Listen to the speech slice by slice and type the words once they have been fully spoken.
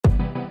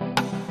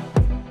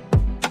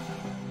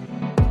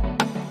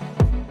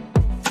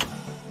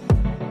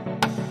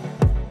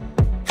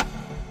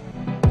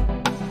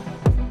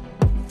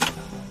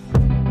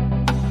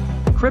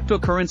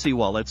Cryptocurrency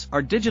wallets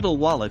are digital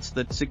wallets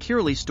that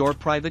securely store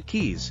private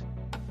keys.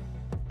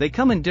 They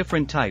come in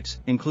different types,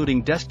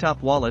 including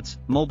desktop wallets,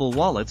 mobile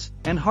wallets,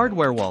 and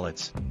hardware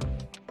wallets.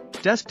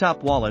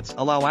 Desktop wallets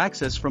allow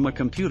access from a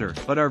computer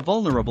but are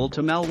vulnerable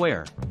to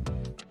malware.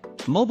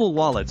 Mobile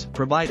wallets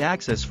provide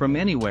access from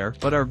anywhere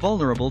but are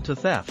vulnerable to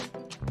theft.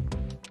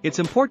 It's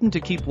important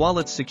to keep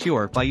wallets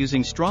secure by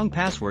using strong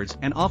passwords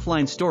and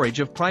offline storage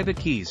of private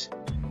keys.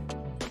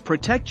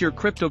 Protect your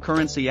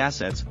cryptocurrency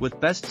assets with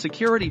best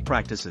security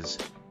practices.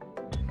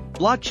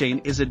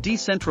 Blockchain is a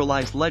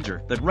decentralized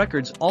ledger that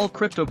records all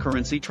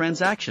cryptocurrency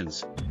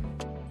transactions.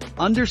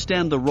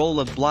 Understand the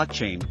role of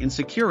blockchain in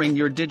securing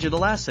your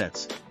digital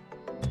assets.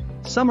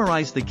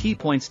 Summarize the key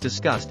points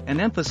discussed and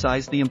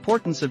emphasize the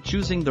importance of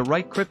choosing the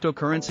right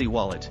cryptocurrency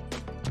wallet.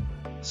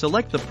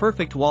 Select the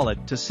perfect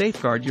wallet to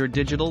safeguard your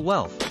digital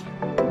wealth.